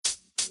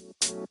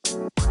Hi,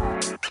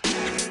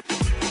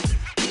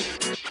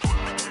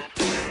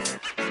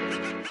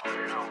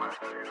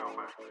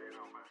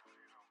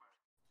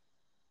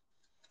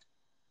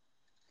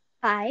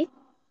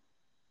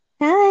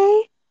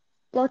 Hi.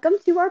 welcome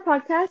to our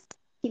podcast,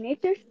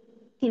 Teenagers,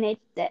 Teenage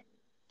Dit.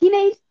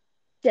 Teenage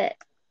Dit.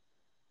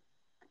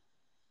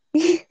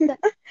 Th-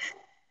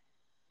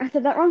 I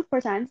said that wrong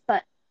 4 times,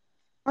 but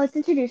let's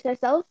introduce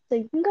ourselves so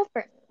you can go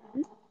first.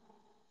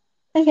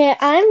 Okay,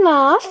 I'm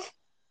Moth.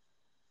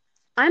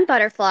 I'm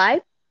Butterfly.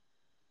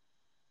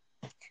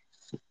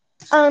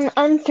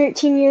 I'm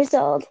 13 years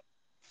old.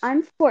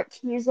 I'm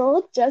 14 years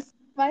old, just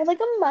by like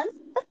a month.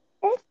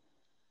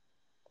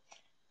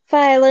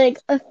 By like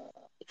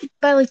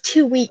by like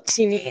 2 weeks,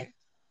 you mean?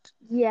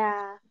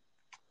 Yeah.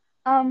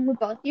 We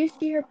both use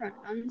she, her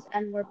pronouns,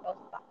 and we're both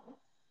bi.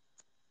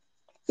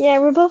 Yeah,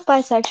 we're both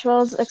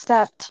bisexuals,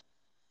 except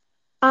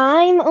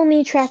I'm only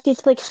attracted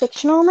to like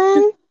fictional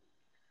men,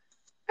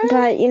 Um,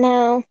 but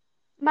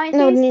my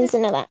nobody taste needs is to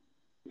know that.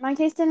 my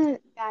taste in a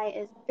guy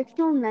is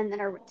fictional men that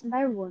are written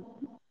by women.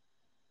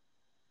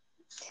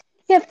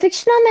 Yeah,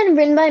 fictional men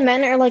written by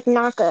men are like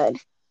not good.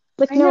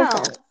 Like I no know,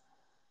 offense.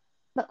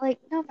 but like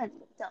no offense,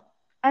 still.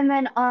 And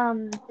then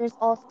there's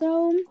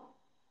also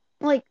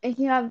like if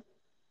you have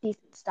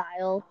decent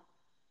style.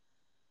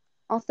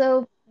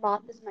 Also,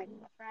 Moth is my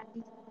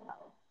girlfriend. So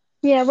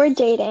Yeah, we're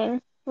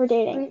dating. We're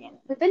dating.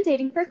 we've been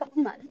dating for a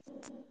couple months.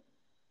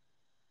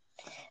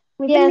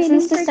 We've been Yeah,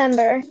 since dating for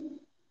December.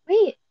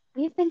 wait,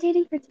 we've been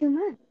dating for 2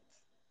 months.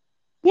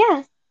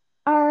 Yeah,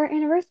 Our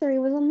anniversary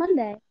was on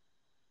Monday.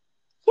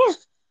 yeah.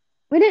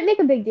 We didn't make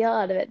a big deal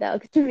out of it though,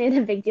 because we made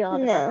a big deal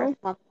out of our first No.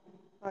 month,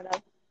 sort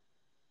of.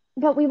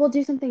 But we will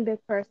do something big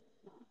first.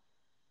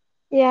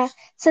 Yeah.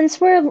 Since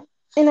we're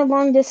in a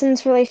long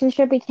distance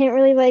relationship, we can't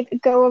really like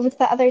go over to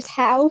the other's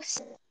house.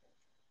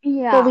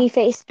 But Yeah, we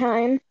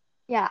FaceTime.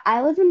 yeah.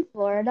 I live in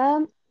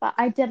Florida, but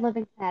I did live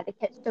in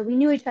Connecticut, so we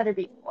knew each other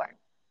before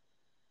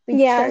we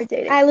Yeah, started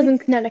dating. I live Like, in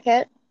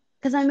Connecticut.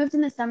 because I moved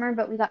in the summer,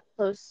 but we got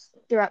close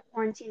throughout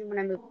quarantine when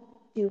I moved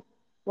to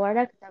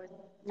Florida because I was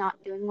not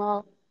doing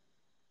well.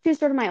 She was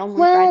sort of my only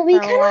friend Well,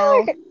 for a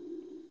while.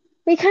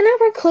 we kind of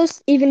were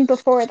close even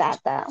before that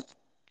though.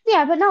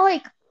 Yeah, but not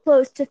like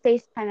close to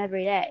FaceTime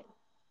every day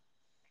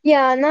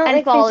Yeah, not and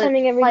like fall in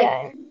FaceTiming every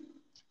day.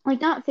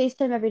 like not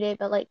FaceTime every day,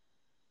 but like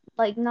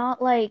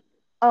not like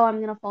oh I'm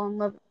gonna fall in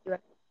love with you. I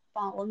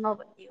fall in love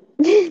with you,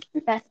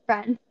 We best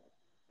friend.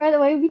 By the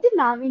way, we did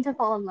not mean to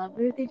fall in love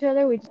with each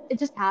other. It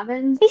just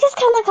happened. just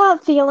kind of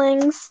caught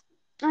feelings.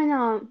 I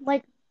know,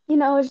 like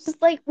it's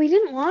just like we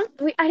didn't want.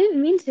 I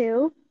didn't mean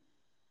to.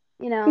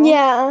 You know,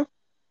 Yeah,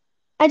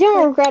 I don't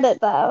like regret it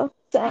though.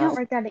 I don't So,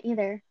 regret it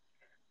either.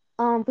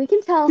 We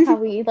can tell how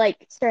we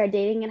like started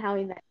dating and how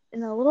we met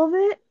in a little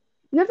bit.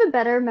 You have a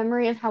better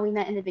memory of how we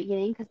met in the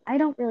beginning because I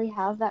don't really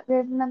have that great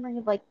of a memory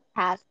of like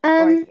past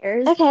 4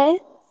 years. okay.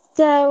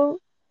 So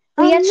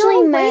we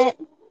actually No, wait, met.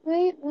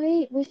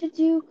 wait. We should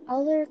do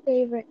color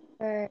favorite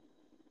first.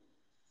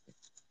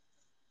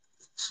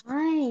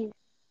 Fine.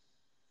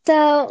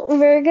 So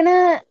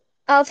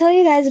I'll tell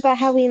you guys about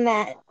how we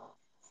met.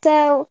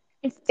 So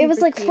It's it was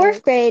super like cute.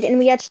 fourth grade, and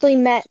we actually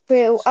met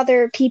through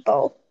other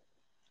people.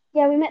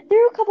 Yeah, we met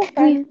through a couple We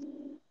friends.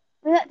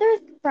 We met through a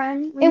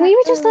friend. We And met we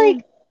were just through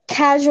like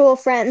casual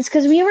friends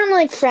because we weren't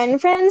like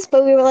friends,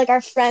 but we were like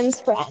our friends'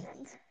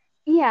 friends.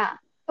 yeah,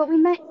 but we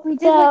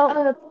did like So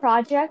a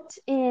project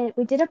and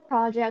we did a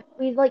project.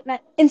 We like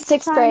met in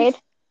sixth sometimes. grade,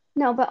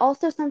 No, but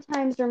also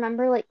sometimes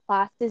remember like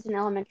classes in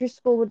elementary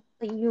school would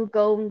like you would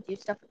go and do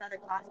stuff with other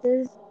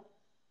classes,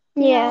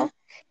 you yeah, know?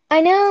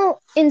 I know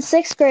in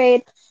sixth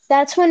grade,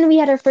 that's when we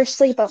had our first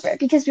sleepover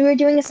because we were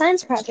doing a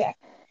science project.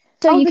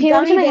 So Oh, you the came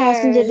over to gummy my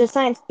house and did the bears.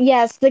 science.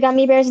 Yes, the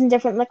gummy bears and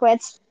different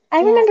liquids.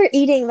 I Yeah, remember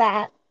eating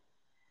that.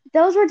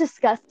 those were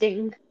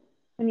disgusting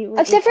when you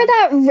ate Except for them.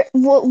 that,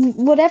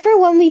 whatever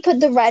one we put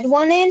the red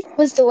one in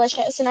was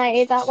delicious, and I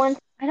ate that one.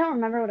 I don't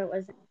remember what it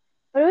was,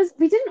 but it was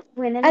we didn't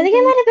win I think it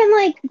anything. might have been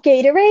like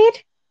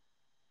Gatorade.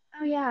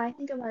 Oh yeah, I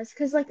think it was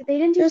because like they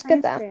didn't It do was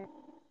good science though. fair.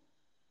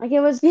 Like it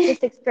was the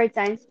sixth grade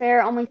science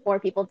fair. Only 4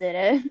 people did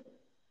it.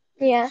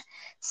 Yeah.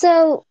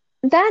 So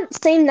that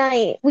same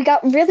night, we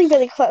got really,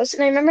 really close,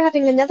 and I remember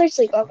having another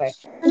sleepover.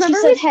 And she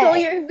Remember said,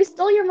 "Hey, we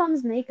stole your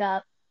mom's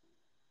makeup.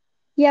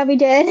 yeah, we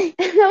did."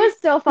 That was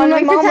so When fun.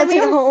 my mom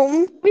wasn't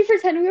home, We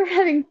pretend we were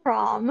having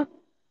prom.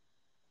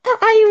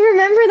 I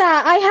remember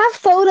that. I have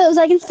photos.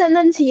 I can send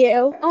them to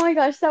you. Oh my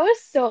gosh, that was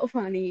so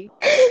funny.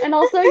 And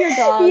also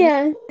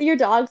Yeah. your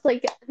dogs,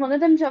 like one of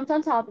them jumped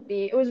on top of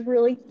me. It was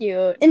really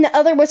cute. And the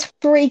other was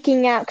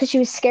freaking out because she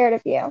was scared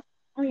of you.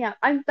 Oh yeah,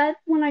 I bet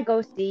when I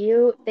go see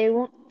you, they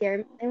won't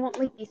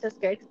like be so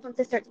scared because once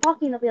they start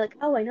talking, they'll be like,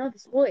 "Oh, I know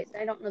this voice.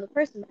 I don't know the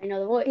person, but I know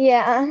the voice."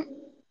 Yeah.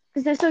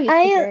 Because they're so used to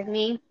I hearing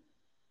me.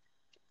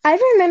 I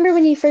remember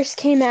when you first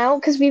came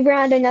out because we were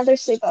at another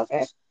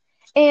sleepover,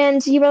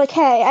 and you were like,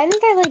 "Hey, I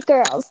think I like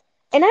girls,"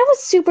 and I was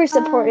super Uh,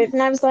 supportive,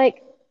 and I was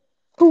like,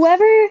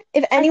 "Whoever,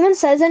 if I anyone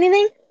says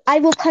anything, I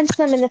will punch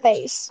them in the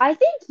face." I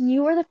think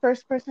you were the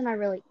first person I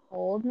really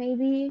told,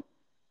 maybe.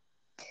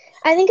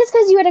 I think it's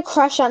because you had a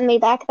crush on me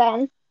back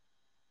then.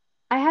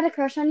 I had a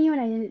crush on you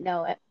and I didn't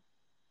know it.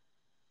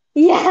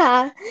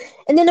 Yeah.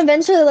 And then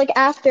eventually, like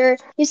after,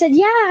 you said,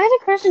 "Yeah, I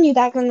had a crush on you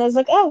back then." I was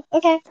like, "Oh,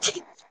 okay."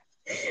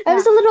 I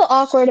was Yeah. a little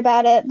awkward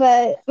about it,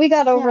 but we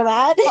got over Yeah.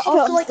 that. But So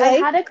also, I'm like, I silly.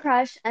 had a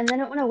crush and then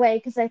it went away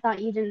because I thought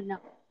you didn't know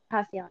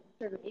have feelings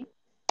for me,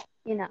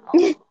 you know.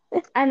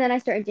 And then I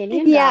started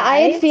dating a Yeah, I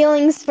had guy.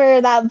 feelings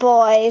for that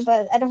boy,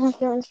 but I don't have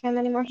feelings for him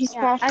anymore. He's Yeah.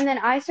 trash. And then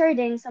I started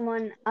dating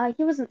someone,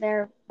 he wasn't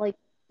there, like,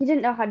 he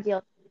didn't know how to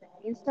deal with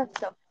anxiety and stuff.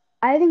 So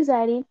I have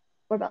anxiety.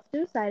 We're both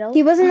suicidal.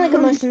 He wasn't like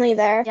emotionally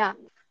there. Yeah.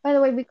 By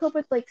the way, we cope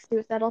with like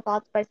suicidal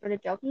thoughts by sort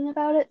of joking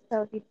about it.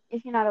 So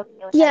if you're not okay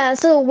with that, Yeah,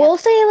 so yeah, we'll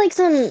say like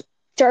some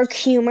dark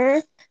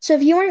humor. So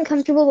if you aren't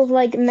comfortable with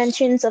like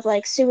mentions of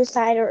like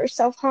suicide or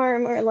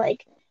self-harm or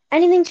like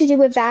anything to do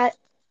with that,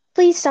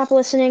 please stop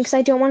listening because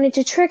I don't want it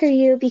to trigger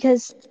you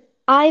because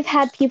I've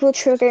had people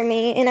trigger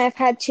me and I've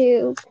had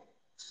to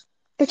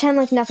pretend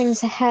like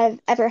nothing's have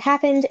ever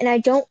happened and I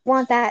don't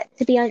want that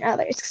to be on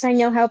others because I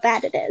know how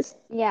bad it is.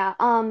 yeah.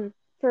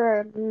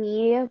 For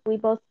me, we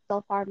both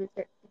self-harm in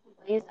certain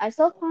ways. I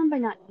self-harm by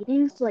not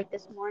eating. So like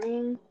this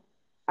morning,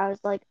 I was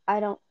like,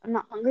 I'm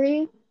not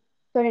hungry,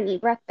 so I didn't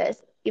eat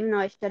breakfast, even though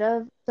I should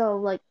have. So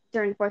like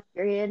during fourth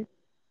period,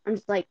 I'm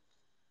just like,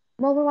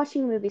 well, we're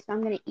watching a movie, so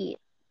I'm gonna eat.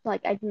 So,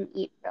 like I didn't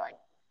eat for like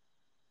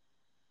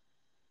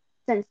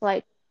since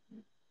like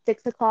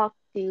 6 o'clock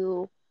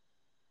to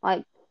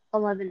like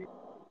 11,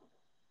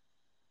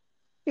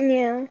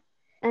 Yeah.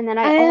 and then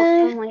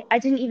I I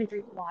didn't even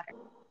drink water.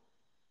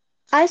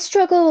 I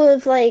struggle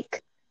with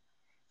like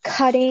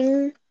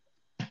cutting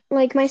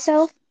like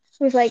myself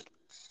with like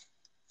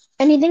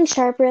anything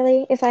sharp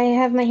really. If I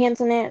have my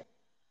hands on it,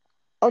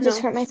 I'll just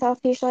No, hurt myself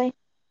usually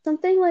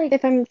something like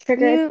if I'm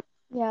triggered. you,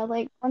 yeah,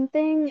 like one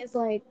thing is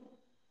like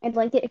I'd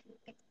like it if you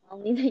could tell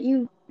me that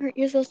you hurt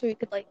yourself, so we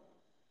could like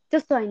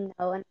just so I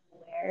know and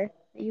aware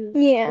that you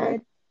Yeah.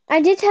 did.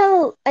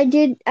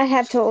 I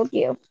have told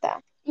you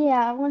that.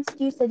 Yeah, once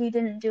you said you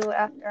didn't do it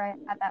after I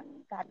had that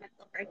bad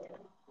mental breakdown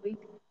last week,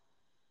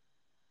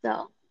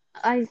 so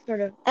I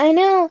sort of I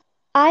know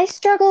I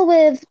struggle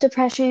with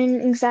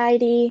depression,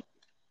 anxiety,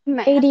 you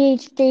might have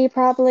ADHD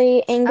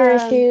probably, anger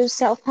issues,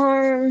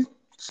 self-harm.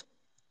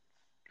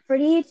 for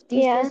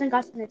ADHD she Yeah. hasn't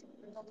gotten the test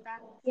results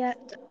back yet,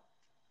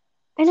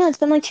 I know it's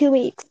been like 2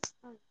 weeks.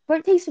 but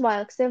it takes a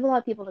while because they have a lot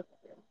of people to go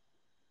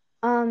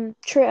through.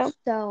 True.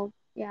 So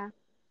yeah,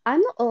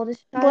 I'm the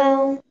oldest child.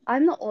 Well,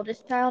 I'm the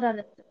oldest child out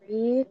of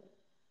three.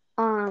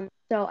 Um,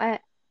 so I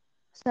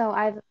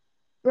I have a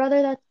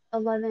brother that's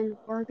 11.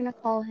 We're gonna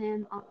call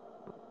him. What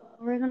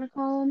we're gonna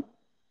call him.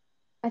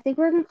 I think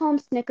we're gonna call him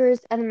Snickers,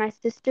 and then my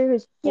sister,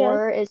 who's yeah.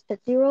 4, is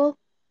Tootsie Roll.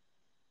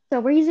 So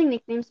we're using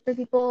nicknames for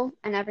people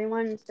and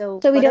everyone. So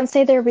So we don't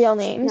say their real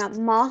names. yeah,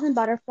 Moth and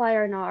Butterfly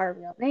are not our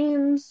real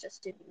names,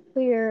 just to be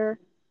clear.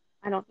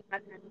 I don't think my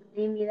parents would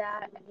name me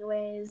that,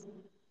 anyways.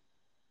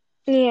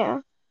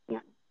 Yeah. Yeah,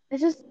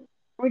 it's just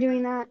we're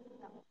doing that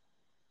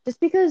just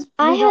because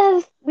I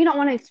have we don't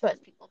want to expose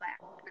people by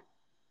accident.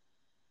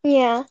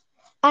 yeah.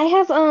 I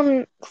have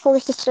 4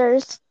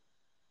 sisters.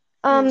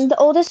 Yeah. The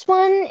oldest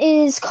one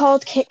is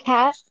called Kit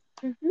Kat.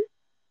 Hmm.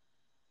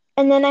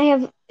 And then I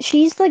have,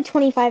 she's like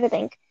 25, I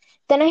think.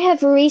 Then I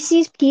have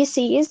Reese's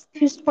Pieces,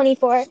 who's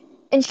 24,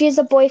 and she has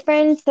a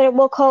boyfriend that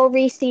we'll call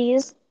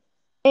Reese's,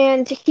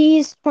 and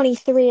he's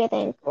 23, I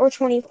think, or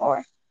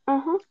 24.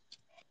 Uh-huh.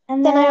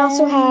 And Then I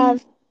also then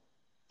have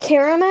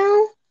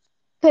Caramel,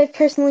 who I've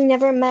personally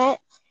never met,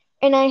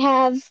 and I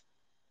have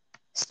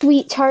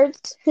Sweet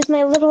Tarts, who's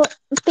my little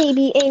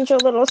baby angel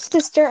little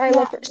sister. I yeah,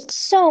 love her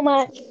so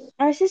much.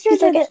 our sisters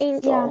She's are like an the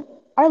yeah, angel.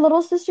 our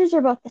little sisters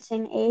are both the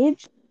same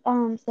age.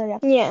 So yeah.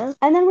 Yeah.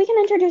 And then we can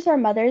introduce our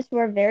mothers who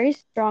are very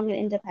strong and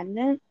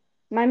independent.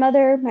 My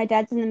mother, my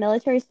dad's in the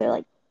military, so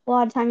like a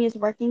lot of time he was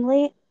working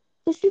late.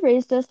 So she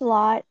raised us a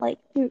lot. Like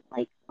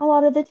a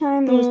lot of the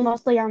time it was Mm.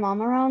 mostly our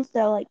mom around.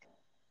 So like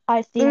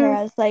I see her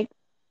Mm. as like,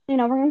 we're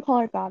gonna call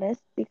her goddess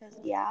because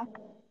yeah,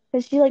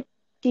 because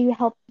she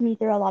helped me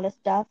through a lot of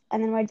stuff.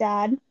 And then my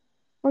dad,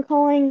 we're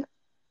calling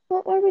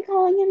what were we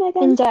calling him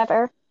again?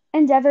 Endeavor.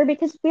 Endeavor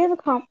because we have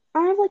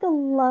I have like a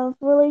love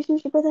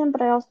relationship with him,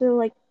 but I also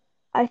like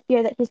I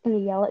fear that he's gonna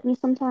yell at me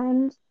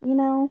sometimes, you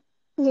know?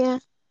 Yeah.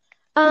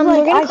 'Cause We're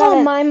like gonna call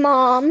my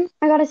mom.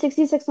 I got a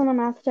 66 on the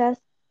math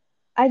test.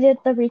 I did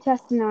the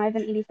retest and now I have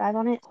an 85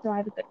 on it, so I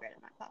have a good grade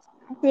in that class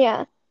now.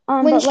 Yeah.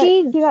 But When like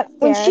she he got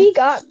when scared. she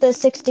got the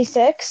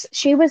 66,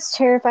 she was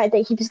terrified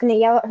that he was gonna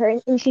yell at her,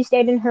 and she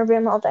stayed in her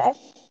room all day.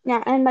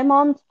 Yeah, and my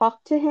mom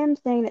talked to him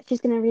saying that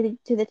she's gonna redo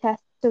the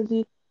test, so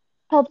he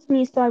helped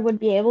me so I would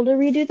be able to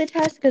redo the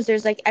test because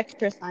there's like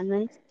extra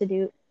assignments to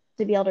do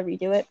to be able to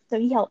redo it. So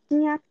he helped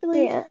me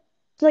actually. Yeah.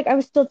 So like I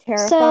was still So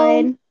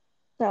terrified.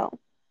 So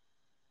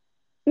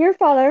your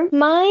father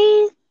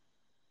my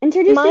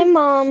introduced my it.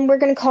 mom we're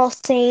gonna call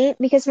Saint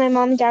because my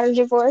mom and dad are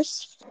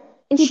divorced,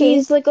 and TB.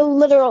 she's like a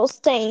literal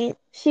saint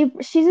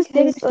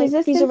because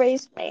like she's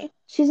raised me.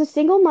 she's a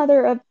single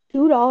mother of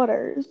 2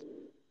 daughters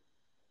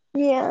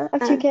Yeah,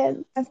 of two and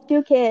kids. of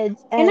 2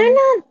 kids And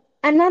and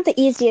I'm not the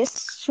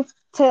easiest.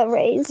 to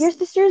raise. Your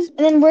sister's. And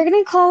then we're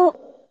gonna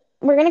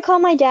call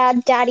my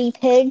dad Daddy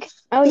Pig.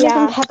 Oh He's like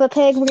from yeah, Peppa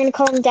Pig. We're gonna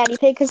call him Daddy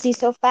Pig because he's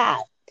so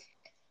fat.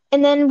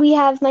 And then we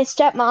have my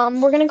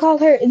stepmom. We're gonna call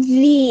her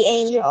the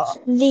Angel.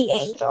 The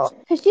Angel.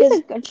 because she's a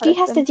Because good she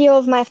has to person. deal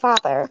with my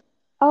father.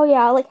 Oh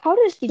yeah, like how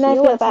does she And I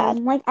deal feel with bad.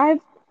 him? Like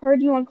I've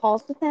heard you on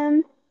calls with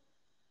him,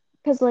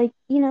 because like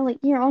like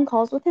you're on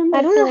calls with him, but I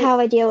I don't feel know how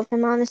I deal with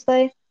him,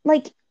 honestly.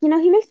 like he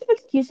makes up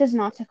excuses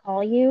not to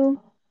call you.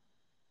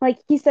 Like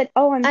he said,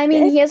 "Oh, I'm I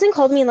mean, sick." he hasn't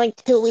called me in like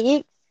 2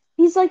 weeks.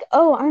 He's like,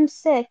 "Oh, I'm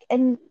sick,"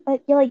 and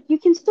but you're like, you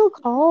can still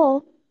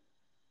call.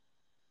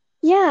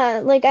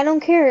 Yeah, like I don't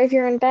care if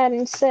you're in bed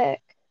and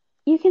sick.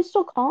 You can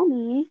still call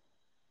me,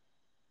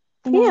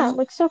 you Yeah, know.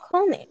 like so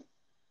call me.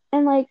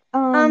 And like,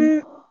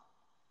 Um,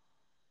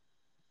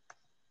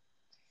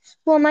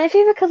 well, my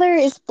favorite color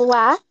is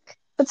black,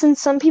 but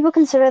since some people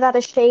consider that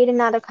a shade and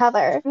not a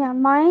color, yeah,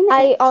 mine.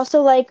 I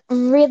also like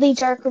really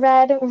dark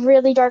red,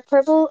 really dark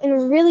purple,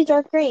 and really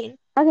dark green.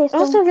 Okay, I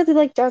also really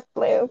like dark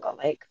blue, but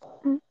like,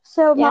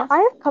 yeah. I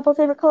have a couple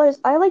favorite colors.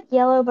 I like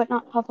yellow, but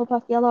not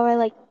Hufflepuff yellow. I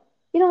like,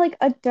 like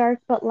a dark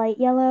but light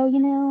yellow,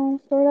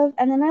 sort of.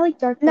 And then I like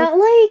dark Not purple.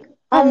 like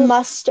a I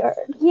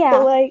mustard,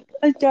 but Yeah, like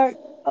a dark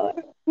color.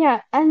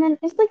 yeah. And then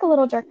it's like a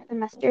little darker than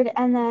mustard.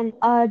 And then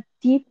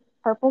deep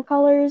purple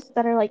colors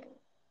that are like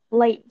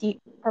light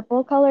deep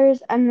purple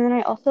colors. And then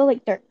I also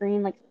like dark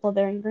green, like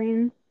Slytherin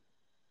green,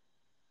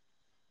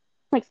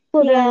 like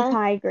Slytherin Yeah.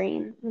 pie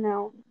green.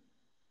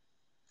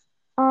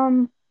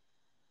 Um.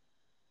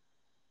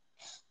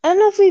 I don't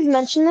know if we've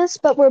mentioned this,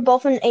 but we're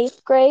both in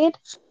 8th grade,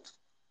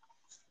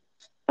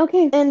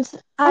 Okay. and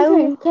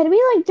Okay, can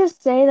we like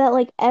just say that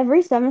like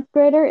every seventh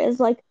grader is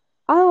like,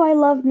 oh, I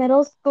love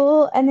middle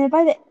school, and then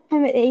by the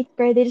time at eighth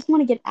grade, they just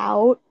want to get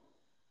out.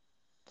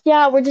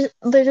 yeah,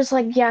 they're just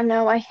like, yeah,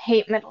 no, I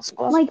hate middle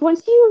school. Like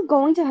once you're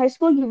going to high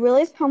school, you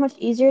realize how much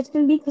easier it's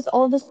gonna be because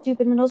all the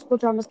stupid middle school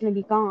drama is gonna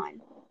be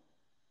gone.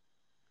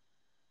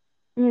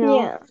 You know,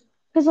 Yeah.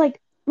 because like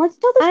let's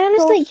tell the I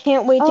story. honestly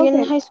can't wait to get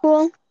into Okay, high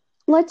school.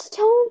 let's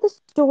tell the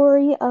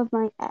story of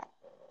my ex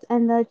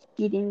and the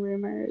cheating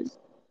rumors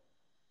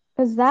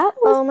because that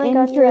was Oh my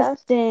God, yes.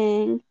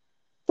 interesting.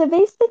 So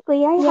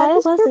basically, Yeah,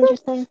 it was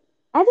interesting.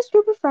 I had this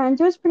group of friends.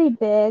 It was pretty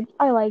big.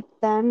 I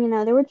liked them.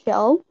 They were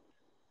chill.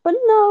 But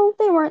no,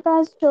 they weren't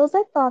as chill as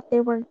I thought they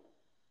were.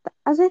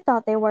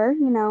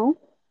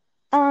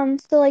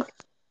 So like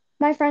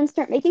my friends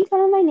start making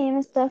fun of my name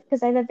and stuff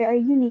because I have a very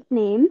unique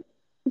name.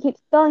 I keep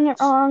spelling it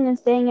wrong and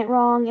saying it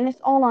wrong, and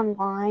it's all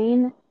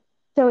online.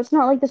 So it's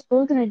not like the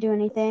school's gonna do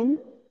anything,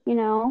 you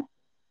know.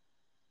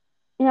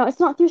 It's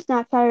not through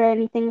Snapchat or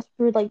anything. It's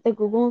through like the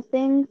Google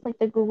things, like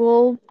the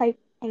Google type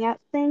Hangouts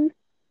thing.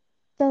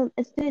 So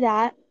it's through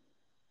that.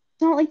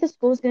 It's not like the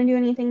school's gonna do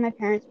anything. My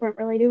parents weren't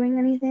really doing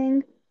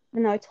anything.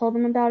 Even though I told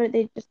them about it,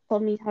 they just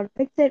told me how to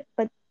fix it,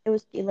 but it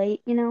was too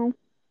late.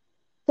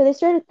 So they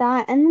started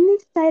that, and then they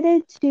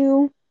decided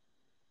to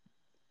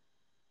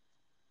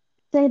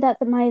say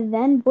that my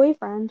then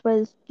boyfriend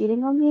was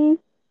cheating on me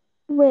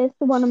with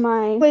one of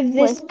my With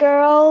this with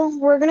girl,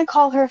 we're gonna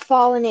call her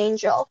Fallen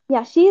Angel.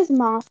 yeah, she is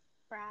my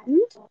friend.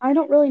 I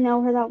don't really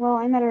know her that well.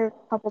 I met her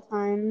a couple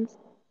times.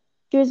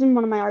 She was in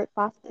one of my art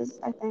classes,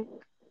 I think.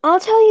 I'll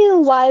tell you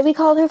why we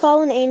called her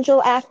Fallen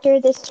Angel after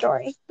this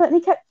story. But they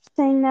kept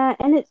saying that,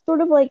 and it's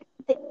sort of like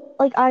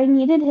I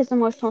needed his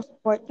emotional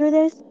support through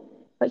this,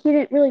 but he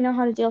didn't really know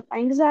how to deal with my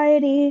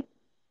anxiety,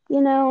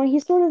 and he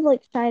sort of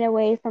like shied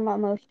away from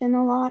emotion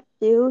a lot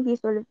too.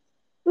 It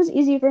was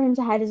easy for him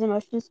to hide his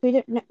emotions, so he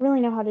didn't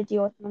really know how to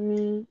deal with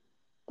me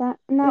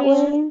in that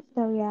Yeah. way.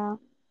 So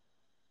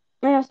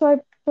yeah, so I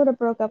sort of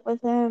broke up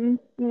with him,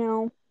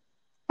 and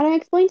I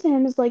explained to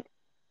him is like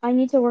I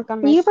need to work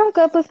on my. You broke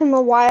up with him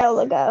a while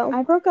ago.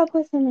 I broke up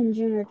with him in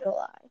June or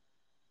July.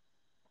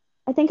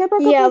 I think I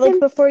broke up Yeah, with like him.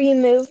 before you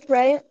moved,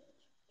 right?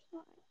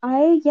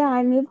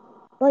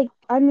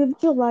 I moved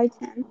July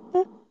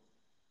 10th.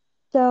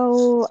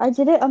 So I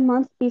did it a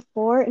month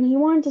before, and he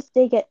wanted to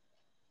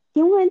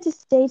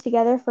stay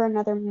together for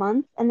another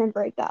month and then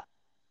break up.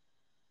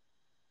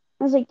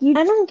 I was like,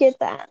 I don't get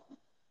that.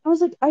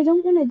 I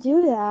don't want to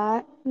do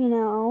that.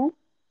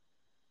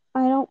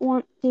 I don't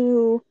want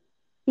to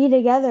be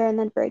together and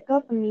then break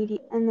up and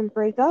then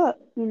break up.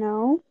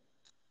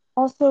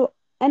 Also,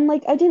 and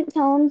like I didn't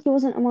tell him he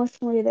wasn't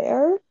emotionally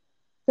there.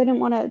 So I didn't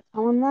want to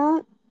tell him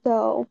that.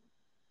 So,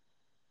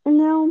 and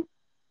now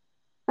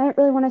I didn't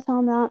really want to tell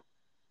him that.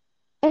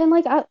 And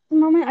like at the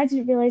moment, I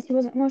didn't realize he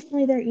wasn't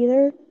emotionally there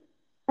either.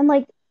 And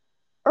like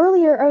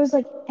earlier, I was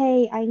like,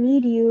 "Hey, I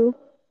need you."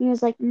 And he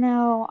was like,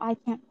 "No, I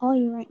can't call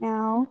you right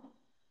now."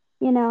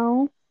 You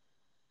know?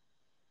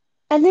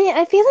 And then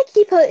I feel like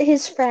he put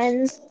his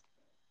friends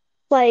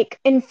like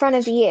in front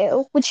of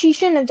you, which he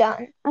shouldn't have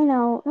done. I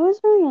know. It was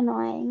very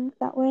annoying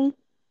that way.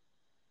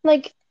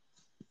 Like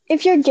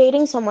if you're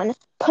dating someone,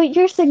 put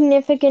your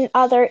significant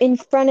other in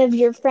front of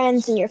your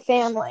friends and your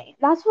family.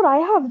 That's what I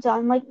have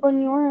done. Like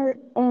when you were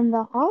in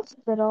the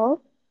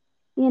hospital,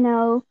 you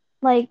know,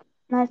 like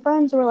my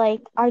friends were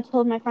like, I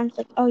told my friends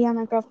like, "Oh yeah,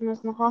 my girlfriend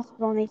was in the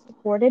hospital," and they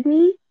supported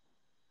me.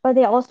 but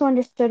they also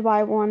understood why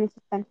I wanted to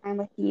spend time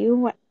with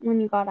you when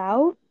you got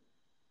out.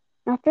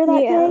 After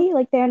that Yeah. day,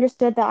 like they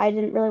understood that I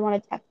didn't really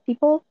want to text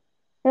people.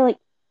 They're like,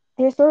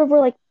 they sort of were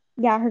like,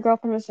 yeah, her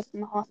girlfriend was just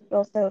in the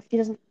hospital, so she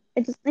doesn't.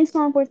 It's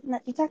not important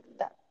that she texts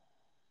us.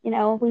 You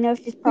know, we know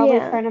she's probably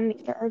Yeah. trying to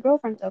make sure her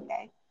girlfriend's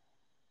okay.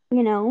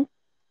 You know,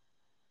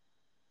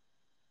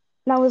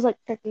 that was like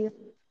tricky.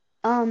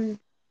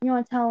 You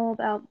want to tell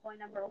about boy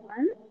number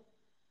one?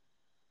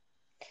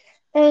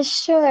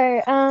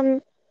 Sure.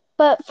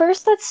 But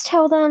first let's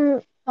tell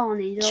them.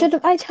 Fallen Angel. Should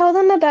I tell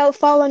them about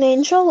Fallen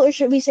Angel, or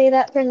should we say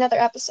that for another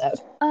episode?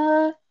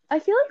 I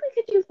feel like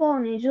we could do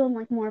Fallen Angel in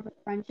like more of a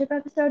friendship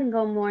episode and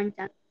go more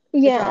into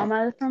the Yeah.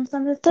 drama from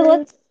some of the So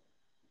series.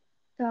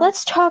 So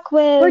let's talk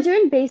we're with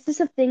doing basis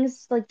of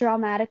things like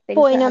dramatic things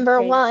boy that have number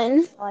changed.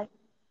 one. Like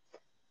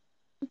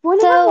boy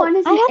number So one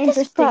is I an had this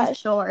interesting crush.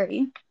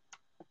 story.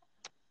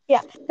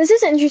 Yeah, this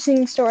is an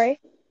interesting story.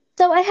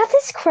 So I had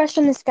this crush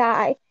on this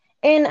guy,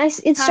 and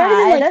it started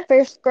in like Had.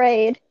 first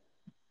grade.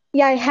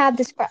 Yeah, I had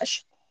this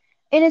crush,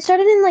 and it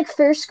started in like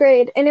first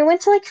grade, and it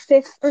went to like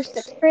fifth or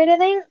sixth grade, I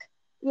think.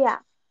 Yeah.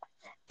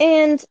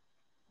 And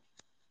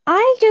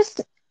I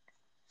just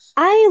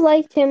I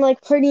liked him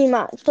like pretty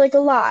much, like a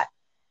lot.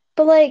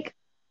 But like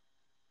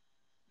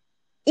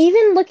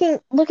even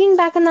looking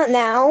back on that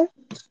now,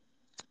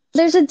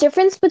 there's a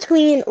difference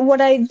between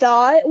what I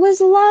thought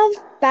was love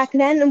back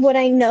then and what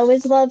I know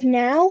is love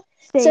now.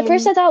 So at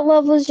first Same. I thought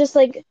love was just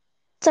like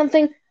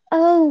something,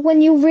 oh,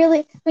 when you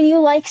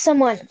like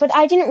someone, but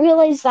I didn't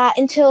realize that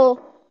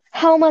until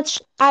how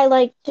much I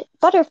liked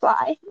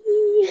Butterfly.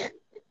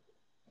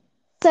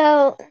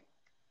 So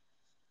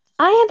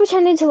I had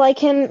pretended to like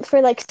him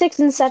for like sixth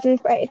and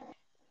seventh grade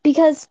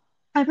because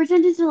I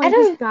pretended to I like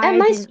this don't guy at I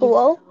my didn't even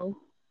school, know.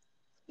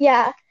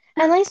 yeah,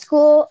 at my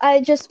school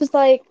I just was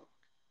like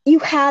you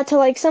had to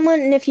like someone,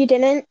 and if you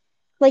didn't,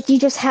 like you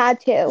just had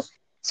to.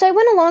 So I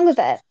went along with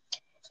it.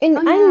 And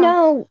Oh I yeah.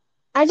 know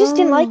I just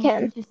didn't like Oh,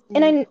 him.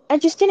 And interesting. I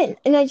just didn't.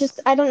 And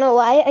I don't know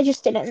why, I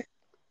just didn't.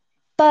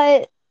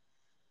 But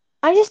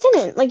I just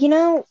didn't. Like,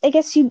 I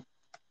guess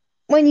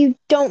when you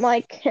don't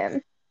like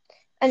him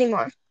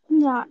anymore.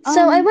 Yeah.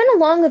 So I went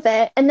along with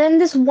it, and then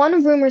this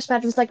one rumor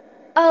spread was like,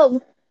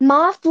 oh,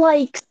 Moth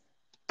likes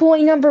boy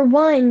number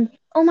one.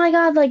 Oh my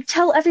God, like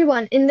tell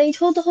everyone. And they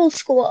told the whole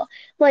school.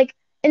 Like,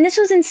 and this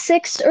was in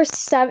sixth or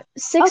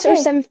Okay.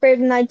 seventh grade,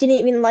 and I didn't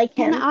even like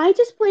Can him. I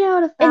just point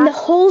out a And fact? the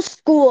whole Uh,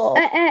 school,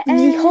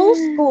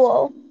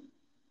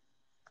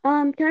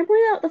 can I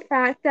point out the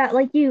fact that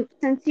like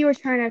since you were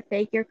trying to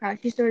fake your crush,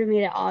 you sort of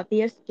made it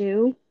obvious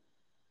too.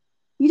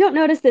 You don't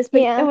notice this,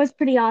 but it yeah. was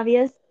pretty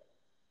obvious.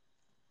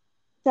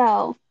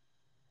 So,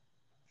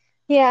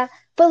 Yeah,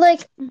 but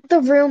like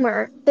the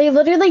rumor, they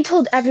literally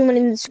told everyone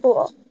in the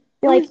school.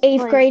 it Like was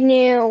eighth like grade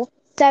knew,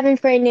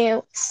 seventh grade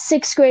knew,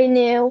 sixth grade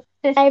knew,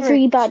 fifth grade.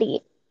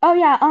 everybody. Oh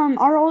yeah,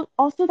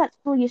 also that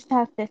school used to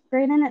have fifth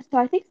grade in it, so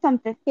I think some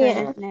fifth Yeah.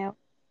 graders knew.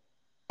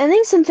 I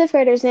think some fifth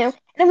graders knew. And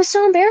it was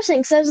so embarrassing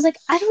because I was like,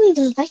 I don't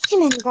even like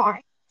him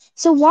anymore.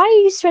 So why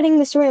are you spreading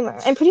this rumor?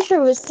 I'm pretty sure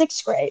it was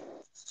sixth grade.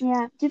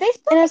 Yeah. Do they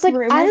still And I was make like,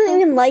 I rumors don't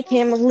like even this like though?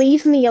 him.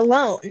 Leave me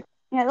alone.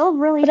 Yeah, they'll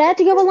But I had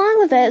to go along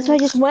with it, so I relationships.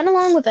 just went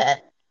along with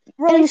it.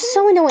 And it was Relations.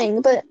 so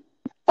annoying. But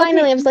Okay.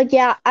 finally, I was like,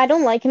 yeah, I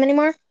don't like him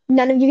anymore.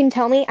 None of you can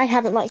tell me I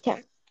haven't liked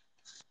him.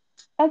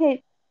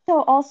 Okay.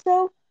 So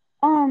also,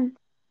 um,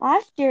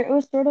 last year it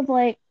was sort of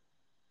like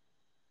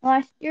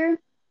last year,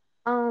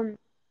 um,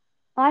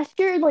 last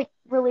year like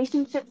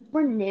relationships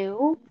were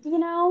new,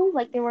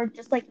 like they were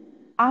just like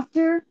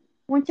after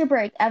winter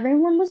break,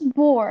 everyone was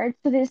bored,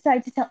 so they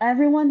decided to tell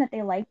everyone that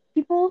they liked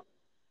people.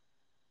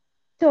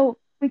 So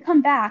we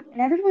come back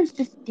and everyone's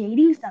just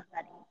dating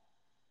somebody,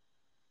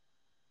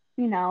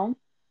 you know.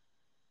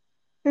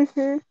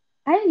 Hmm.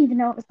 I didn't even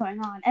know what was going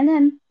on. And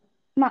then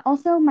my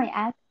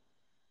ex,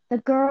 the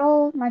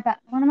girl, one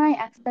of my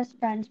ex best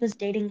friends was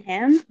dating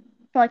him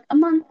for like a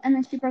month, and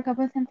then she broke up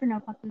with him for no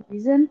fucking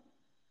reason.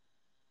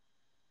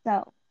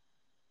 So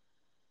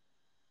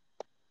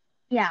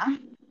yeah,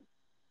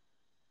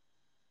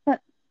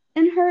 but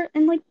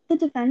in like the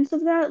defense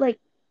of that, like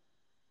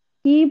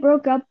he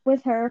broke up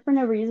with her for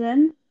no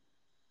reason,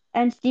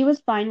 and she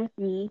was fine with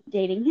me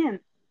dating him.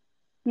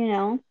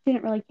 She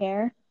didn't really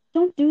care.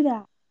 Don't do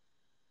that.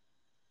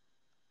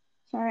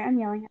 Sorry, I'm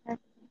yelling at her.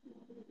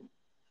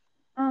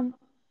 Um,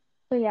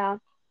 so yeah.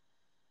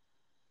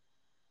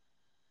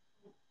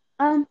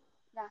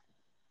 Yeah.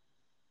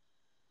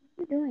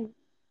 What are you doing?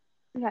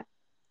 Okay.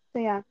 So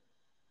yeah.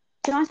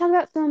 Do you want to talk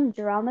about some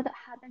drama that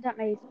happened at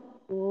my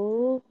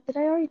school? Did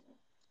I already?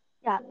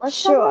 Yeah,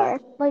 let's talk about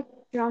Sure. like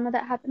drama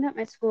that happened at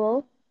my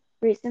school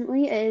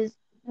recently is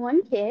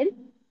one kid,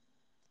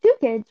 two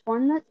kids,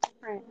 one that's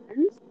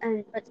trans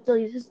and but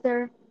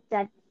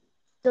dead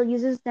still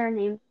uses their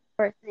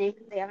birth name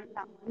because they haven't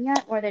found one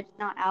yet, or they're just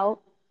not out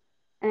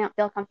and they don't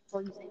feel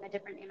comfortable using a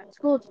different name at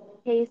school just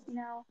in case.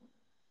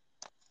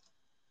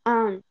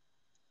 Um,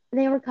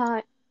 they were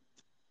caught.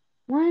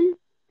 One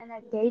and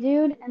a gay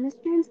dude and this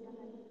trans guy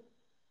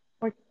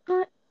were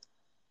caught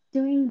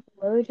doing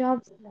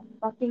blowjobs in the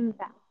fucking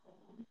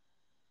bathroom.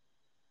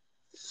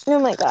 Oh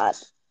my god.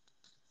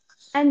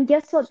 And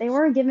guess what? They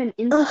were given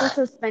in-school Ugh.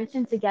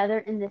 suspension together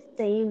in the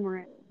same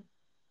room.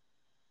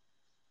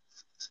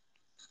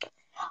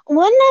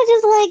 Wouldn't I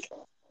just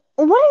like,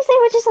 what if they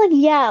were just like,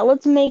 yeah,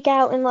 let's make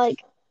out and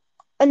like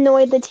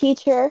annoy the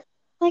teacher?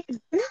 Like,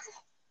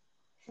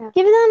 Yeah.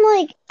 give them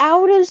like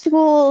out of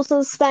school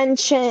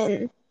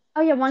suspension,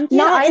 Oh yeah, one kid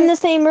not in the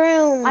same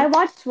I room.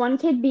 watched one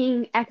kid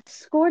being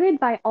escorted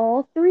by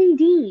all three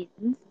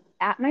deans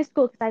at my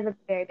school because I have a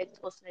very big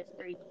school, so there's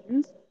three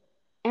deans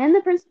and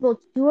the principal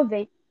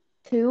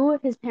to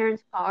his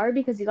parents' car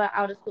because he got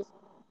out of school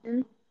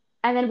suspension.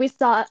 And then we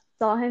saw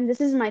him.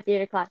 This is my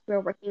theater class. We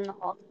were working in the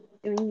hall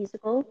doing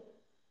musical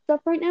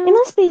stuff right It now.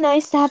 must be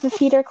nice to have a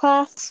feeder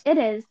class. It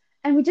is,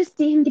 and we just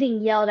see him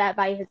getting yelled at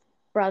by his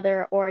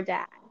brother or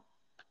dad.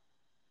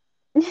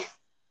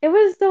 It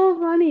was so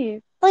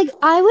funny. Like,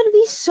 I would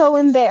be so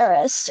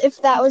embarrassed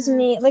if that was Yeah.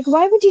 me. Like,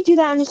 why would you do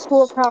that on a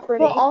school Well,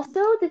 property? also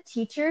the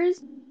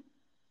teachers,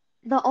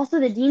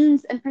 the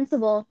deans and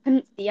principal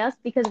couldn't see us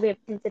because we have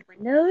tinted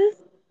windows,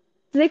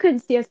 so they couldn't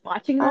see us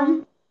watching them.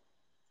 Um,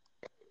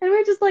 And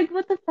we're just like,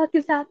 what the fuck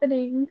is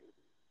happening?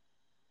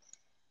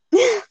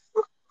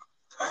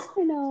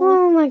 I know.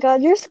 oh my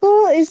god, your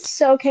school is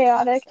so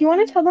chaotic. You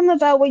want to tell them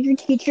about what your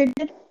teacher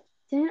did?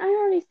 Didn't I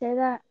already say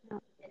that? No,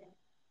 I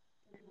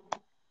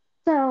didn't.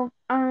 So,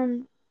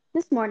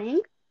 this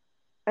morning,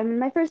 I'm in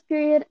my first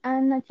period,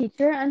 and the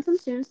teacher and some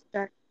students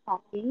start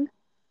talking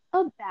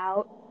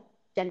about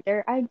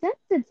gender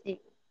identity.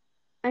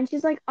 And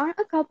she's like, aren't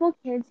a couple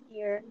kids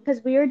here?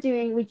 Because we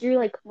drew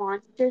like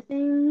monster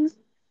things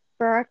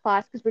for our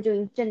class because we're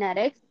doing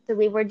genetics. So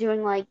we were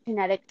doing like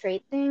genetic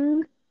trait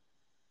things.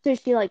 So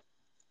she like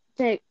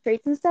genetic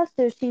traits and stuff.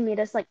 So she made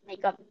us like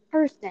make up a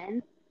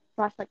person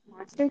slash like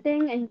monster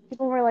thing. And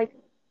people were like,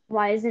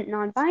 why isn't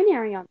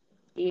non-binary on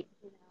the sheet?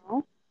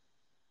 Know?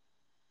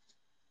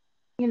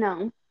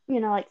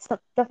 Like stuff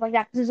like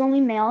that. Because there's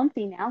only male and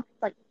female.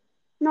 It's like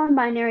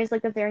non-binary is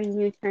like a very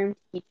new term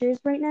to teachers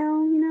right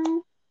now.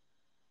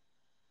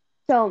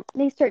 So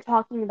they start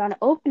talking about it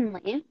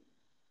openly,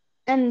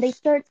 and they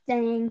start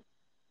saying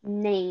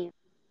names.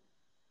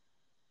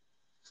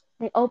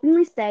 They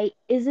openly say,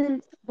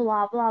 isn't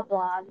blah blah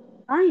blah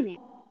binary?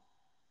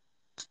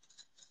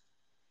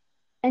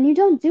 And you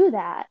don't do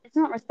that. It's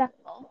not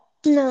respectful.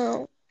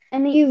 No,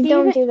 And you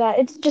don't do that.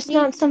 It's just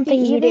not he something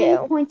you even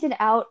do. pointed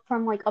out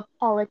from like a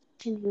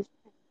politician who's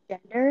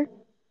transgender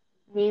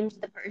names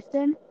the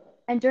person.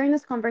 And during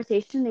this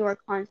conversation, they were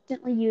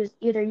constantly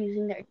either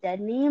using their dead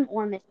name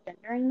or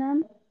misgendering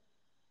them.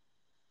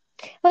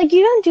 Like,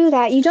 you don't do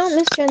that. You don't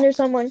misgender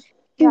someone.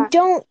 You Yeah.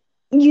 don't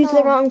use the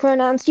Oh, wrong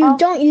pronouns. You oh,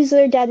 don't use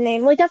their dead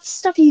name. Like, that's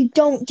stuff you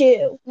don't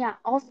do. yeah.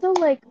 Also,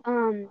 like,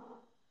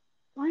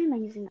 why am I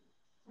using that?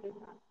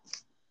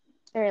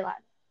 Very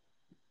loud.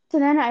 So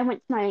then I went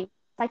to my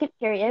second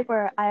period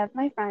where I have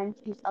my friend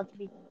who's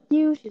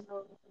LGBTQ. She's a,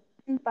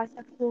 I think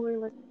bisexual or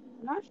lesbian.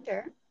 I'm not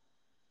sure.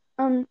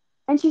 Um,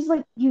 and she's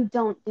like, you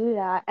don't do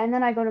that. And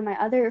then I go to my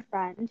other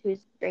friend who's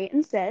straight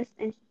and cis,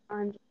 and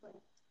I'm just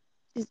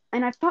like,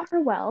 and I've taught her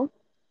well.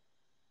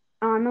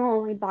 I'm the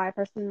only bi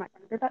person in my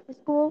friend group at the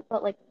school,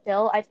 but like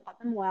still, I taught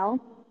them well.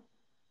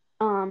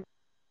 Um,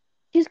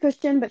 she's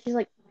Christian, but she's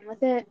like fine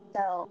with it,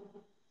 so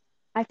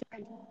I have to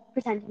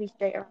pretend to be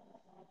straight around.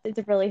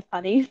 It's really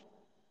funny.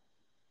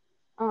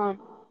 Um,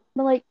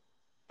 but like,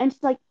 and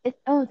she's like,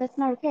 that's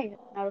not okay.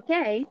 That's not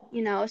okay.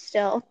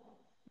 Still,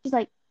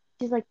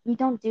 she's like, you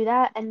don't do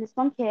that. And this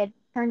one kid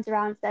turns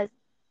around and says,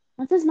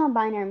 what does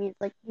non-binary mean?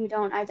 It's like you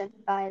don't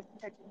identify as a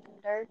certain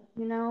gender,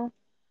 you're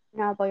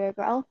not a boy or a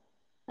girl.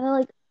 And they're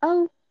like,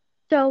 oh,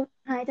 so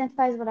I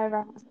identify as whatever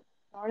I want,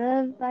 sort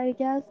of, I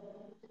guess.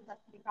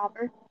 That's to be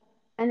proper.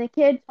 And the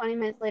kid, 20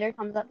 minutes later,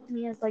 comes up to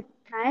me and is like,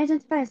 can I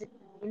identify as a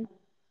queen?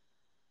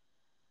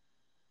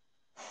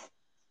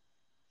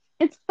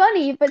 It's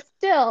funny, but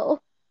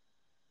still,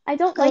 I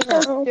don't I like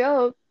those know.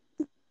 jokes.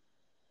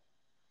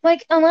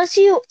 Like, unless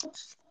you,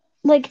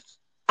 like,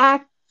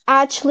 act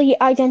actually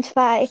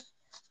identify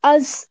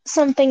as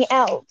something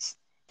else,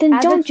 then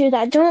As a, don't do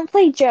that. Don't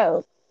play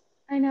jokes.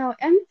 I know,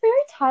 I'm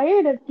very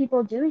tired of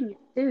people doing it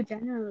too,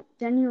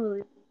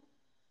 genuinely,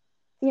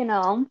 you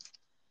know.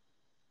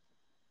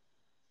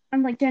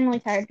 I'm like genuinely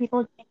tired of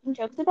people making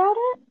jokes about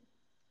it.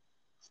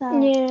 So,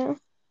 Yeah.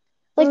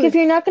 Like, if ugh.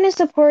 you're not going to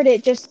support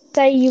it, just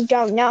say you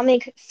don't, not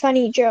make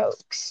funny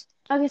jokes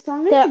Okay,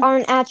 so that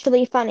aren't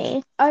actually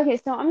funny. I'm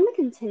gonna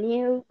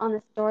continue on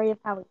the story of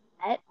how we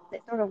met. I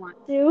sort of want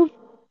to.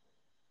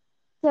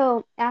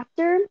 So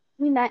after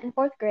we met in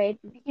fourth grade,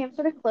 we became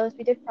sort of close.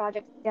 We did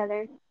projects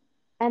together,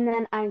 and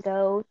then I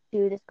go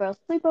to this girl's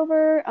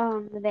sleepover.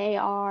 They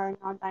are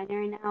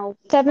non-binary now.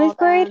 We call Seventh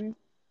grade? them,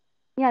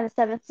 yeah, the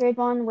seventh grade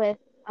one with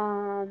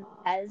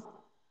Pez.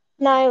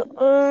 No,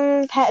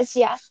 Pez,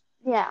 yeah.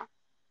 Yeah.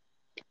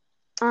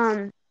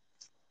 Um,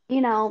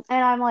 and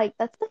I'm like,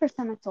 that's the first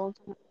time I told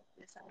someone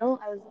suicidal.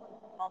 I was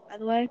 12, by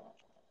the way.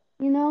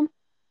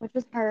 Which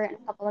was her and a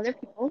couple other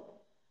people.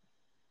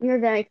 We were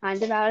very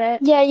kind about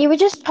it. Yeah, you were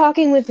just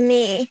talking with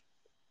me.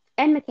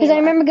 And Because I Michaela.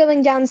 remember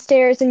going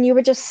downstairs and you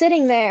were just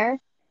sitting there.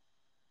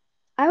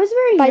 I was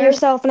very by nervous.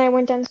 yourself and I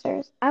went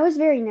downstairs. I was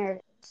very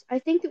nervous. I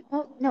think,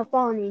 well, no,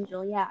 Fallen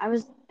Angel. Yeah,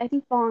 I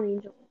think Fallen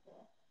Angel.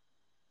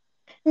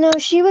 No,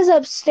 she was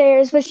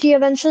upstairs, but she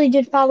eventually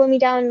did follow me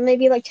down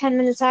maybe like 10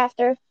 minutes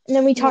after. And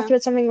then we talked Yeah.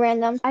 about something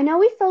random. I know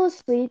we fell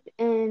asleep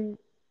in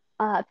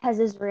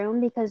Pez's room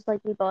because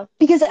like we both just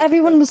Because stayed awake.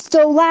 everyone was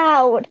so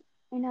loud.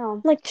 I know.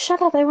 I'm like,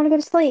 shut up, I want to go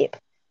to sleep.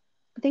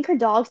 I think her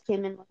dogs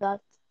came in with us.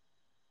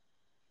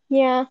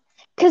 Yeah.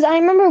 Because I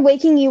remember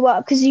waking you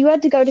up because you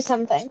had to go to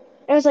something.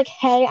 I was like,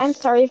 hey, I'm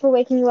sorry for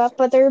waking you up,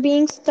 but they're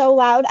being so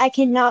loud, I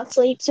cannot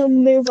sleep, so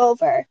move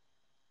over.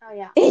 Oh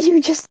yeah, And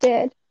you just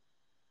did.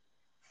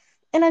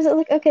 And I was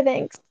like, okay,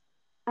 thanks.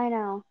 I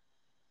know.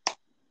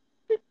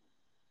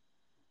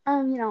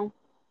 You know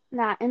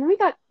that, and then we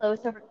got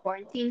close over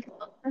quarantine because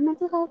our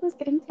mental health was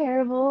getting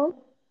terrible.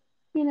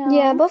 You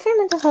Yeah, know, both your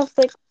mental health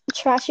like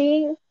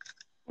trashy.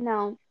 you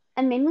know,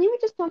 and mainly we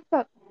just talked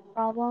about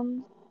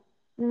problems,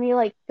 and we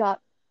like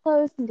got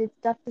close and did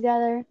stuff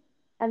together,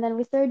 and then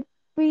we started.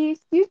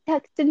 You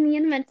texted me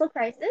in a mental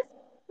crisis.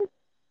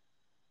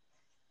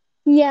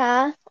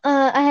 Yeah,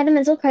 I had a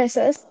mental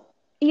crisis,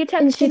 You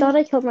and she texted thought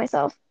I killed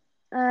myself.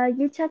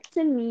 you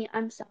texted me,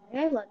 I'm sorry,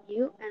 I love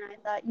you, and I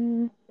thought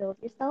you killed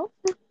yourself.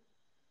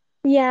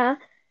 Yeah.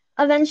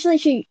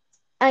 Eventually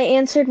I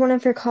answered one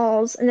of her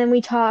calls and then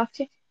we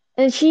talked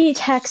and she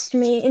texted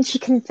me and she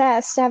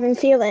confessed to having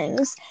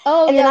feelings.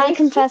 Oh And then yeah, I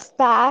confessed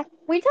back.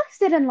 we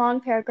texted in long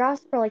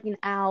paragraphs for like an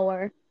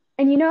hour.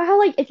 And you know how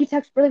like if you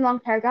text really long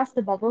paragraphs,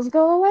 the bubbles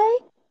go away?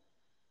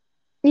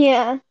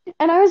 Yeah.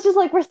 And I was just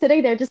like, we're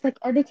sitting there, just like,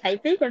 are they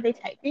typing? Are they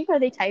typing? Are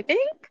they typing?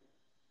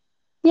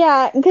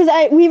 Yeah, because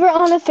I we were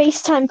on a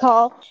FaceTime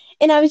call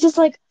and I was just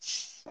like,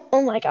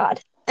 oh my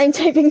God. I'm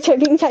typing,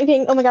 typing,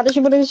 typing. Oh my God,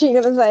 what is she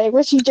gonna say?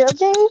 Was she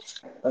joking?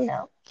 Oh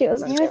no, she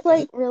wasn't It was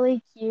like joking.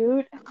 really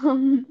cute.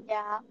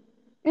 Yeah,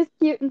 it was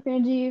cute and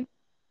cringy.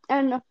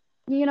 And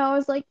I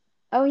was like,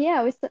 oh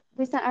yeah,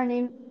 we sent our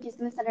name. She's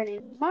gonna send our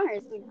name to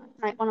Mars.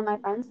 One of my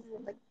friends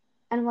is like,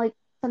 and like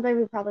someday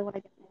we probably want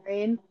to get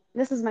married.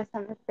 This is my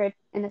seventh grade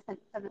innocent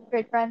seventh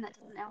grade friend that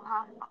doesn't know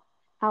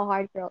how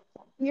hard girls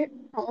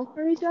fall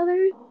for each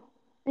other.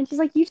 And she's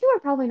like, you two are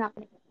probably not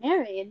gonna get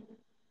married.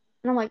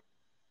 And I'm like,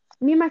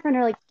 me and my friend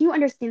are like, do you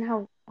understand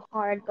how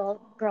hard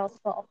girls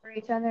fall for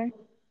each other?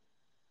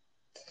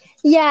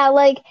 Yeah,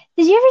 like,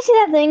 did you ever see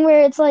that thing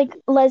where it's like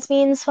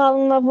lesbians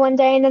fall in love one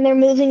day and then they're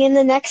moving in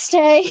the next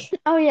day?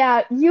 Oh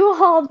yeah,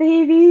 U-Haul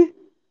baby.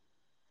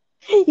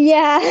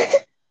 Yeah.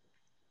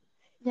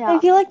 I Yeah,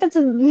 feel like that's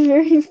a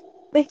very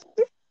like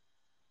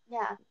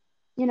yeah.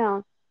 You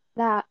know,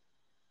 that.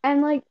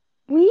 And like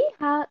we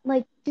had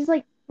like she's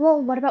like,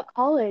 well, what about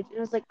college? And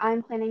I was like,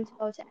 I'm planning to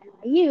go to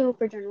NYU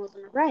for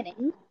journalism and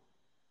writing,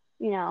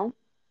 you know,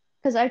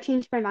 because I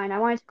changed my mind. I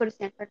wanted to go to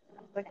Stanford,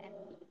 but I go to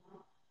NYU.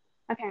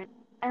 My parents,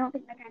 I don't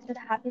think my parents are the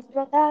happiest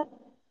about that.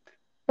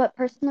 But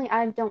personally,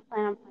 I don't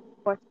plan on playing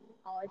sports in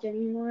college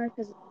anymore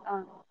because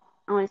I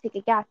want to take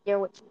a gap year,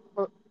 which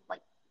will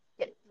like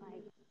get my.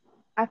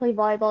 I play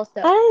volleyball,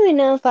 I so don't even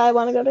know if I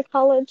want to go to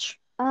college.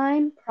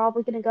 I'm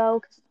probably gonna go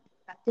because it's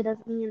expected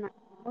of me and my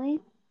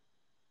family.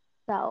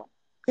 So,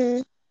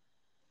 Mm.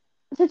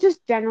 so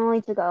just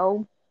generally to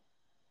go.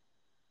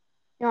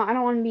 I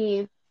don't want to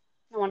be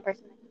the one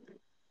person that doesn't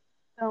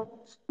go.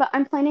 But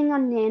I'm planning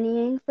on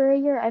nannying for a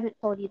year. I haven't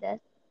told you this,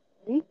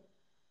 really,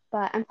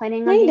 but I'm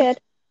planning No, on you being. did.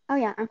 Oh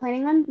yeah, I'm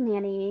planning on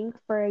nannying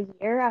for a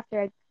year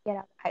after I get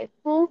out of high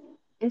school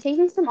and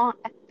taking some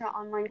extra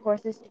online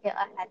courses to get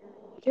ahead in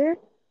the future.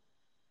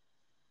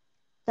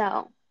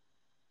 So,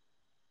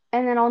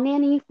 and then I'll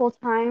nanny full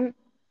time,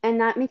 and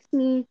that makes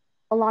me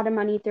a lot of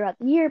money throughout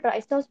the year. But I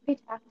still have to pay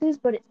taxes,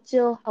 but it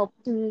still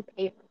helps me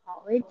pay for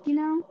college.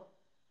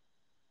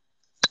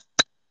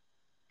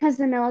 Because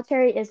the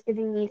military is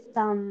giving me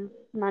some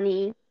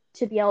money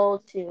to be able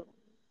to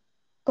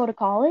go to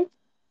college.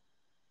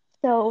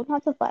 So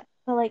not so flex,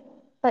 but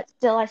but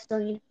still, I still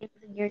need to pay for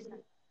the years that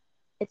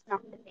it's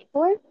not to pay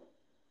for.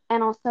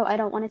 And also, I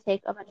don't want to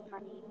take a bunch of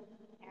money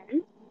from my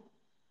parents.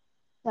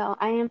 So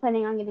I am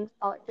planning on getting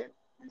scholarships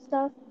and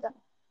stuff. So,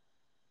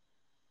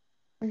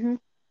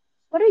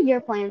 what are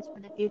your plans for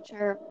the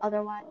future?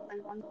 Otherwise,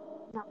 than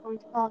not going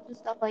to college and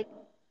stuff like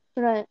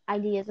sort of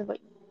ideas of what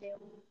you want to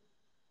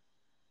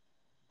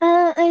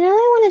I know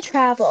I want to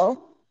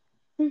travel,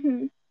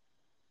 do.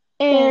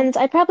 So, and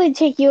I'd probably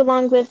take you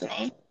along with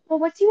me. well,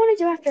 what do you want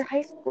to do after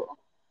high school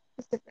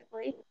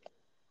specifically?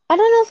 I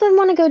don't know if I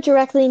want to go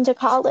directly into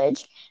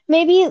college.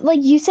 Maybe,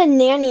 like you said,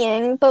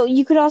 nannying, but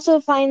you could also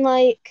find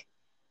like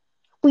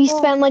we Well,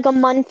 spend like a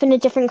month in a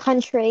different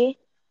country.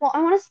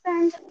 I want to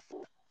spend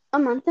a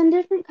month in a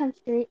different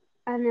country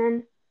and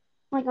then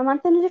like a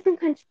month in a different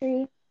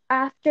country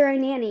after a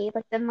nanny,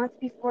 like the month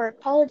before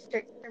college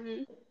starts for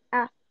me,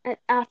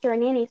 after a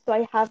nanny, so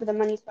I have the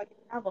money so I can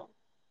travel.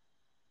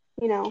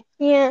 You know.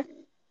 Yeah.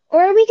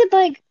 Or we could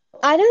like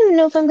I don't even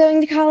know if I'm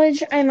going to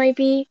college. I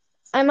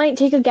might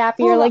take a gap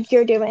year Well, like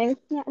you're doing.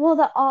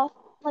 the off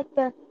like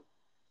the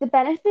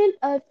benefit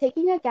of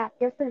taking a gap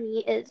year for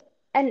me is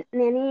and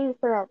nannying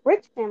for a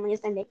rich family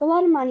is I make a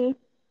lot of money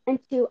And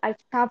two, I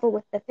travel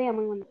with the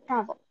family when they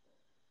travel.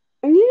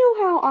 And you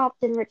know how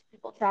often rich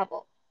people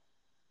travel.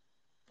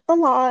 A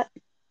lot.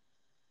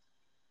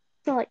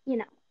 So, like,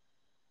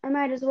 I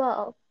might as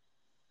well.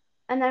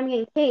 And then I'm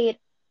getting paid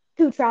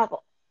to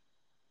travel.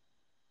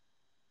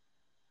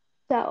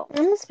 So,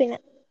 That must be nice.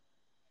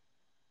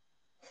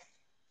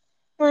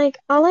 Like,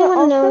 all I but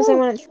want to know is I also,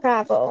 want to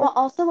travel.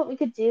 what we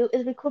could do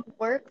is we could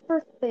work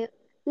for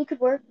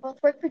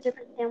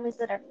different families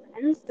that are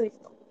friends, so we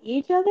still see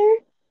each other.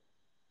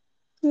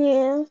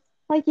 Yeah.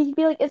 Like you could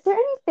be like, is there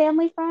any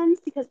family friends?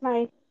 Because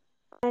my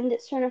friend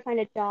is trying to find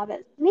a job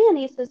as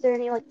nanny. So is there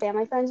any like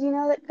family friends you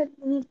know that could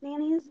need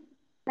nannies?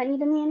 That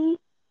need a nanny?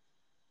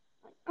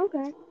 Like,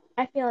 okay.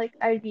 I feel like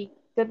I would be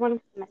a good one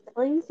with my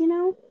siblings, you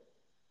know?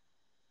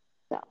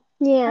 So I'm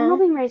Yeah.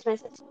 helping raise my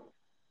sister,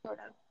 sort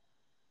of.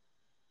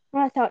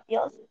 Well, that's how it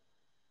feels.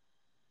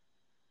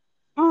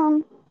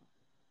 Um,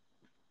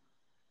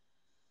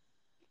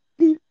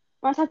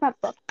 want to talk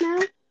about books now?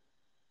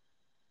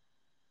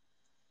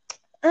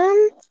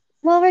 Um,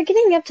 well, we're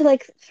getting up to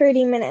like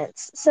 30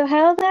 minutes. So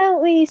how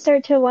about we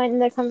start to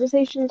wind the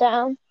conversation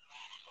down?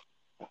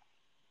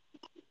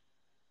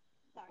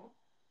 Sorry.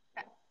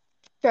 Okay.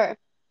 Sure.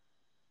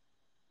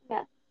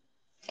 Yeah.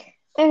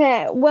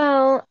 Okay,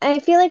 well, I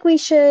feel like we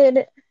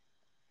should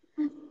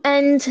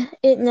end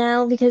it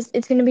now because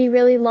it's going to be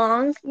really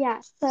long. Yeah.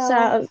 So,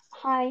 So,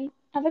 hi.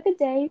 Have a good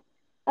day.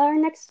 Our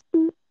next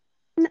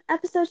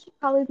episode should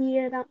probably be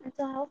about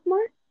mental health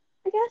more,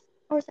 I guess,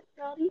 or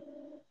sexuality.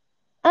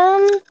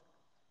 um,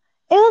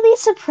 it will be a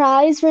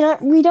surprise. We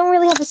don't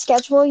really have a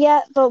schedule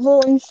yet, but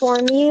we'll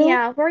inform you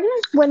Yeah, we're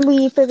gonna. when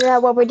we figure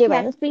out what we're Yeah,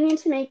 doing. because we need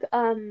to make.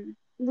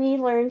 We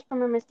learned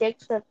from our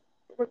mistakes of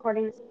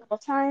recording this a couple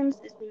times.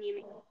 Is we need to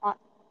make a lot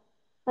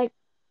like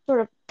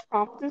sort of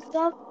prompts and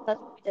stuff. That's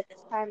what we did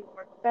this time. It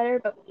worked better,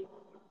 but we need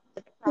more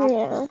specific prompts.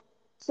 Yeah.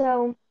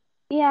 So,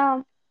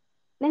 yeah.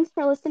 Thanks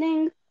for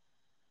listening.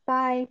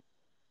 Bye.